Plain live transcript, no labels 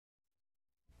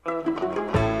With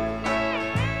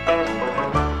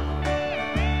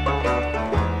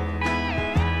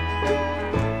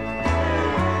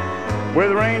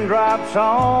raindrops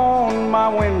on my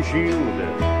windshield,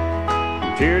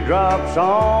 teardrops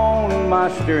on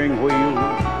my steering wheel,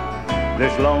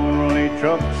 this lonely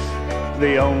truck's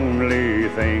the only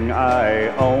thing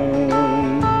I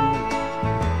own.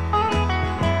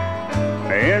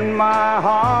 In my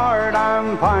heart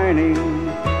I'm pining,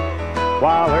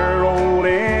 while her old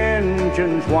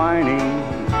engine's whining,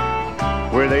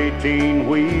 with 18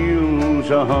 wheels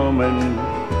a-humming,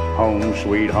 home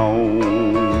sweet home.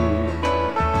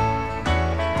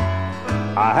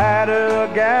 I had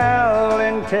a gal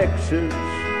in Texas,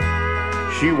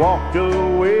 she walked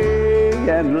away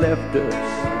and left us.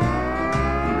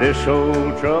 This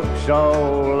old truck's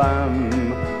all I'm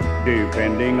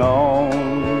depending on.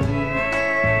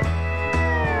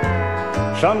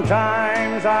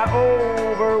 Sometimes I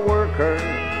overwork her,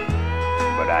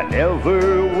 but I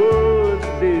never would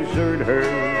desert her.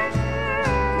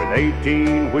 With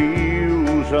 18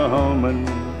 wheels a-humming,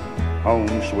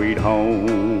 home sweet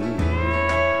home.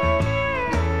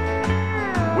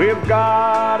 We've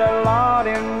got a lot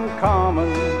in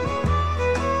common,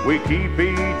 we keep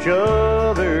each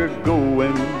other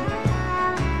going.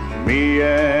 Me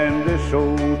and this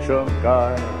old truck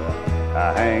are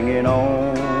hanging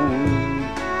on.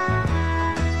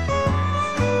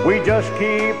 We just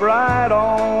keep right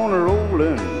on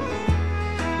rolling,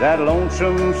 that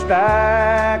lonesome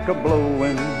stack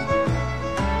a-blowing,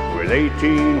 with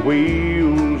 18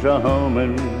 wheels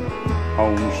a-humming,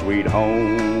 home sweet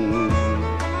home.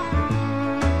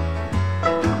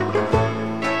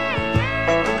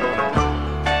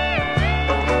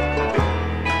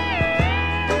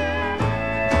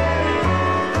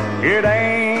 It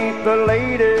ain't the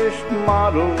latest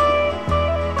model,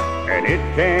 and it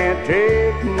can't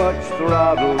take much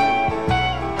throttle.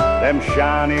 Them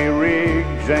shiny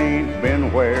rigs ain't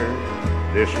been where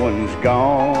this one's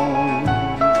gone.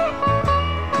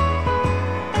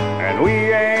 And we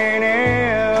ain't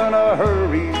in a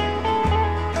hurry,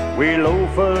 we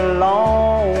loaf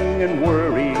along and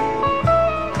worry,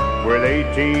 with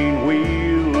 18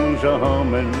 wheels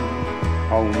a-humming,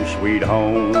 home sweet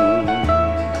home.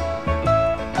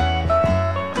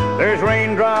 There's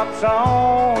raindrops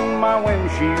on my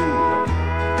windshield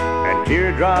and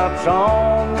teardrops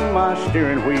on my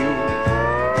steering wheel.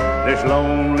 This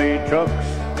lonely truck's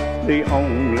the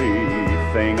only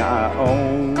thing I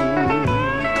own.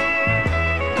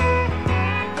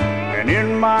 And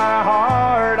in my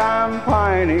heart I'm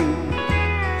pining,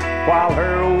 while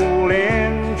her old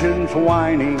engine's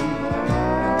whining,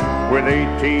 with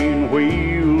 18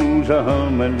 wheels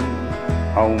a-humming,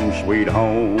 home sweet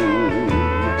home.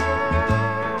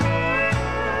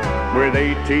 With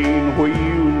 18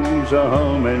 wheels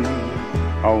a-humming,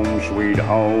 home sweet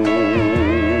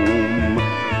home.